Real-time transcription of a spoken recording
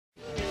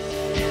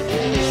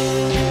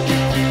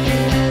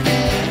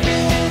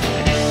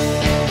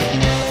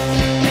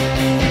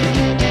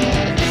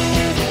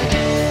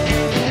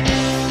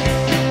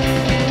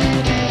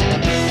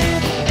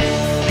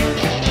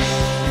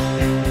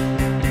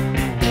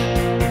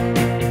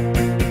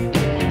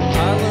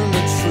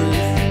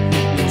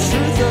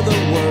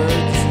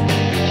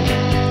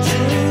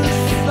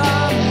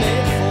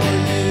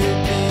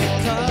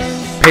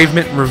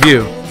Pavement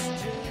Review.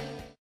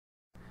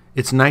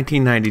 It's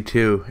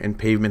 1992, and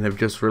Pavement have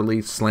just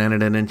released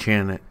Slanted and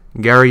Enchanted.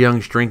 Gary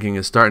Young's drinking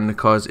is starting to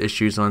cause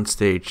issues on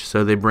stage,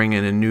 so they bring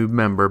in a new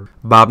member,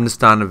 Bob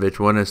Nastanovich,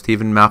 one of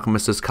Stephen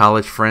Malkmus's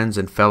college friends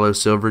and fellow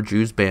Silver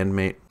Jews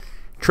bandmate.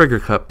 Trigger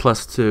Cut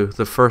Plus 2,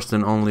 the first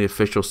and only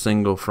official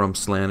single from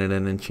Slanted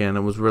and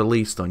Enchanted, was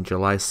released on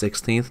July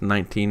 16th,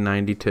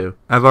 1992.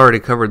 I've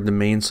already covered the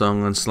main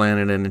song on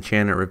Slanted and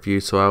Enchanted review,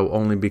 so I will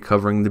only be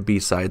covering the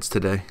B-sides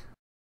today.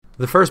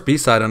 The first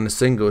B-side on the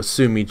single is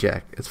Sue Me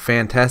Jack. It's a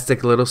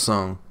fantastic little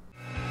song.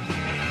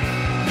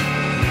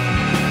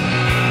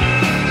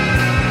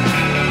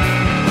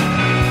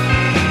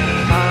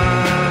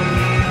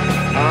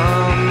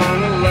 I'm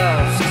on the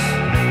left,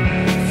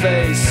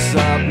 face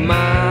up,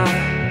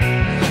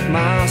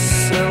 my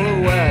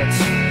silhouette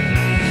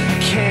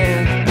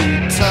can't be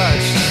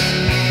touched.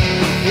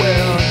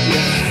 Will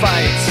you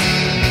fight?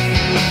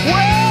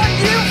 Will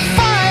you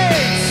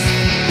fight?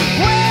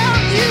 Will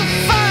you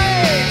fight?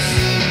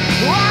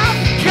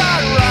 I've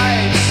got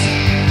rights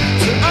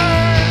to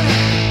earn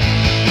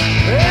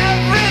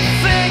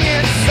everything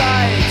in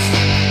sight.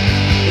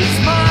 It's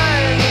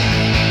mine.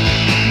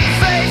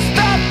 Faced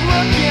up,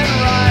 looking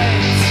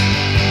right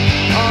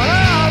on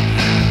up.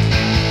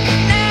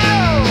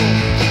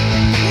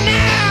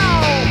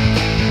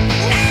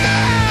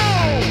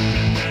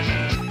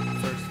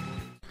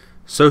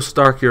 So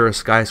Stark You're a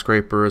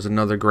Skyscraper is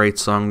another great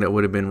song that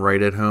would have been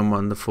right at home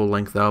on the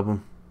full-length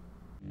album.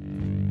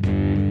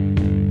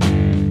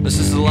 This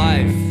is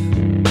life,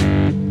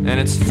 and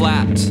it's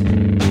flat,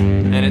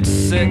 and it's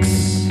 6,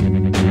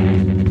 and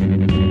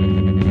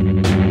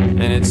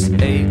it's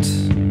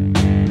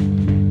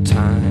 8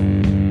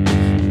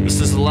 time. This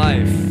is life,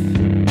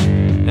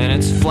 and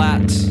it's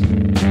flat,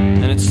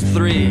 and it's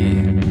 3,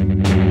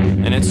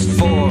 and it's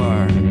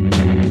 4.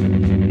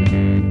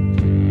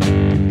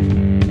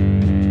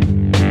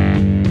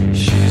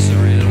 She's a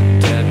real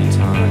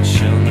debutante,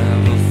 she'll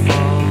never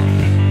fall.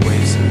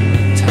 Waits in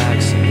the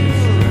taxi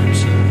for room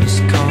service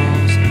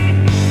calls.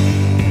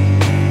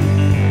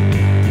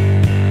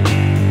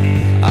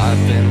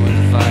 I've been with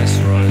the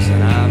viceroys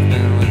and I've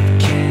been with the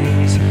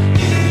kings. In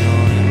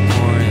your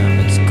emporium,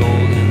 it's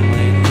golden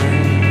late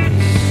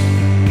rings.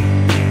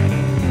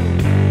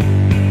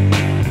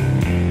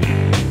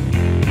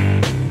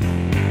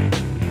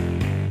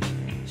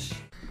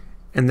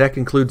 And that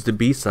concludes the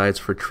B-sides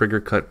for Trigger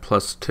Cut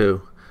Plus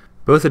 2.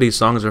 Both of these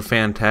songs are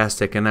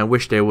fantastic, and I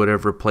wish they would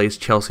have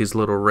replaced Chelsea's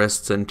Little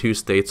Wrists and Two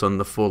States on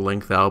the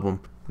full-length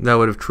album. That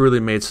would have truly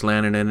made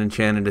Slanted and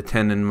Enchanted a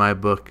 10 in my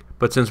book,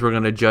 but since we're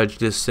going to judge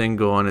this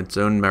single on its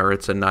own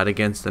merits and not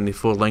against any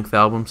full-length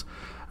albums,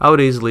 I would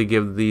easily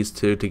give these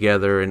two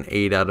together an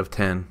 8 out of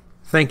 10.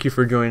 Thank you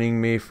for joining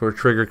me for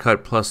Trigger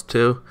Cut Plus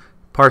 2.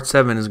 Part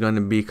 7 is going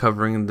to be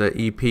covering the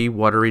EP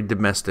Watery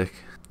Domestic.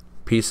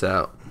 Peace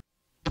out.